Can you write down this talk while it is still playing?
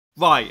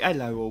Right,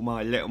 hello all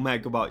my little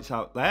megabytes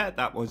out there.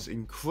 That was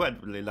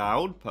incredibly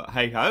loud, but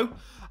hey ho.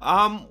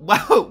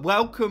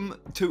 Welcome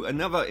to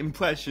another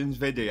impressions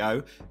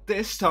video.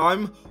 This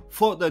time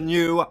for the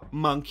new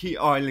Monkey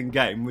Island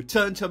game.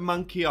 Return to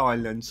Monkey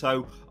Island.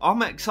 So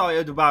I'm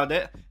excited about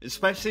it,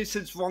 especially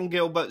since Ron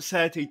Gilbert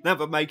said he'd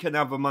never make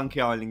another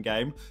Monkey Island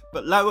game.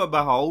 But lo and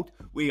behold,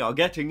 we are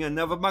getting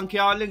another Monkey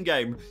Island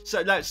game.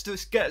 So let's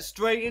just get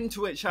straight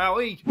into it, shall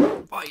we?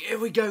 Right, here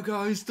we go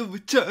guys, the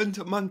Return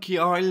to Monkey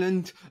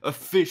Island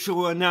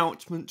official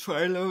announcement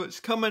trailer. It's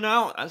coming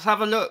out, let's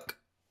have a look.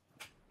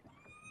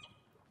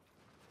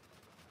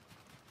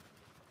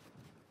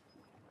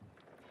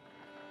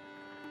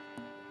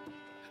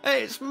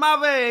 It's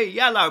Murray!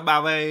 Hello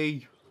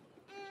Murray!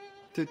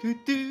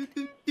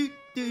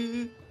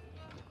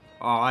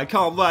 Oh, I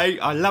can't wait,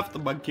 I love the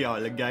Monkey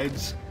Island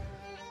games.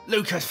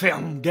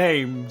 Lucasfilm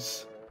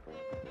Games.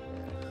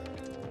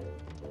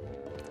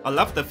 I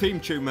love the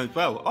theme tune as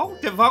well. Oh,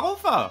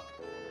 Devolver!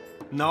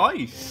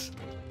 Nice!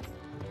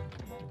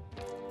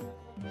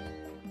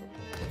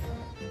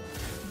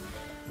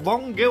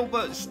 Ron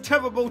Gilbert's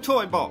terrible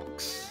toy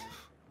box.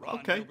 Ron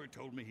Okay. Gilbert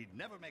told me he'd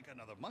never make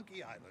another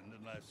Monkey Island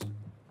unless...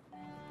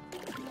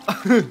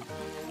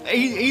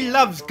 he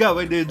loves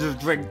going in to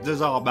drink,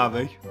 does our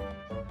Murray.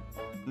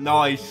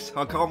 Nice.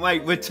 I can't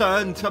wait.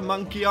 Return to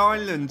Monkey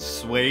Island.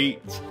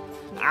 Sweet.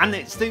 And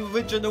it's the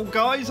original,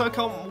 guys. I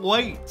can't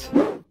wait.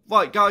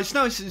 Right, guys,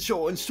 nice and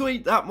short and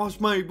sweet. That was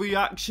my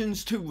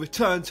reactions to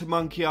Return to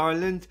Monkey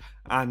Island.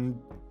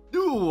 And,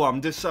 ooh, I'm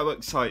just so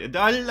excited.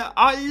 I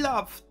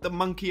love the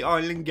Monkey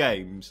Island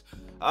games.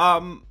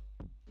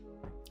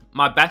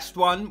 My best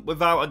one,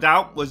 without a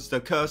doubt, was The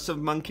Curse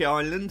of Monkey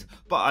Island.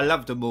 But I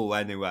loved them all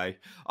anyway.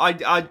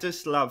 I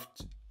just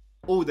loved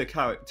all the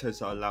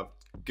characters. I loved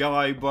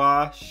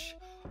Guybrush.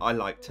 I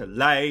liked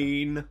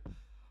Elaine.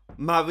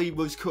 Murray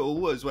was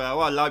cool as well.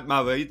 I like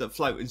Murray, the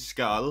floating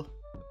skull.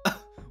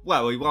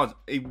 Well, he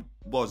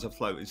was a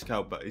floating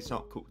skull, but he's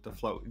not called the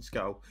floating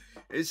skull.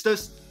 It's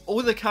just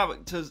all the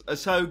characters are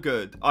so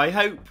good. I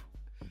hope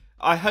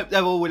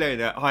they're all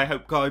in it. I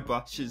hope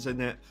Guybrush is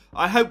in it.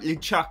 I hope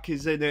LeChuck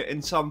is in it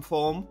in some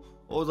form.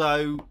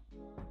 Although,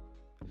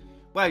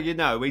 well, you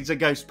know, he's a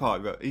ghost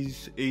pirate.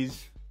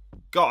 He's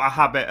got a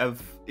habit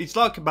of, he's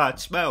like a bad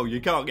smell.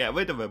 You can't get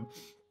rid of him.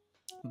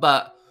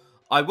 But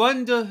I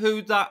wonder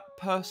who that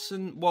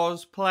person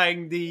was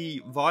playing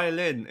the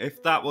violin,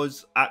 if that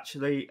was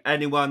actually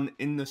anyone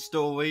in the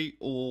story,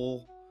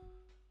 or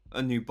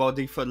a new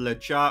body for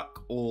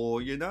LeChuck,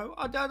 or, you know,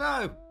 I don't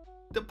know.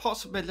 The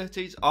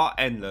possibilities are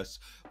endless,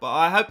 but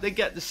I hope they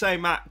get the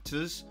same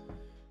actors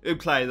who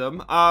play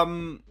them.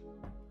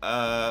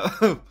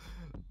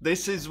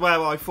 This is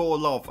where I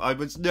fall off. I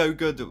was no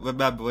good at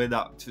remembering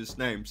actors'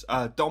 names.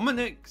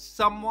 Dominic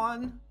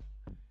someone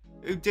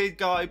who did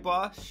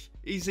Guybrush.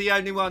 He's the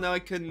only one I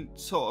can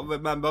sort of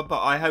remember,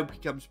 but I hope he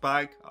comes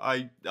back.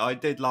 I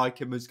did like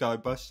him as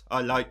Guybrush.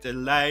 I liked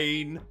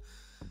Elaine.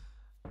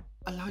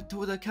 I liked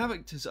all the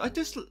characters. I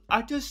just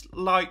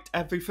liked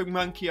everything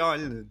Monkey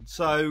Island.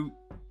 So,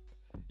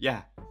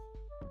 yeah.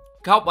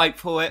 Can't wait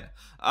for it.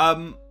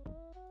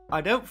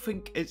 I don't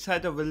think it's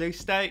had a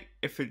release date.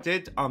 If it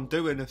did, I'm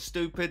doing a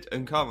stupid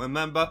and can't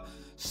remember.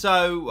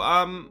 So,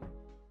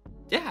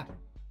 yeah.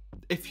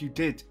 If you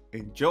did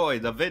enjoy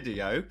the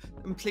video,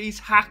 then please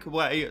hack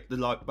away at the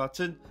like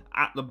button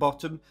at the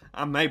bottom,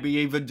 and maybe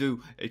even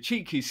do a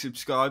cheeky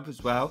subscribe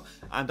as well.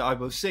 And I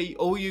will see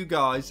all you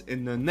guys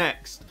in the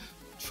next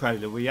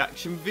trailer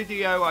reaction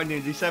video. I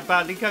nearly said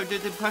badly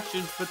coded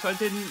impressions, but I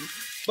didn't.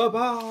 Bye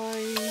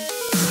bye.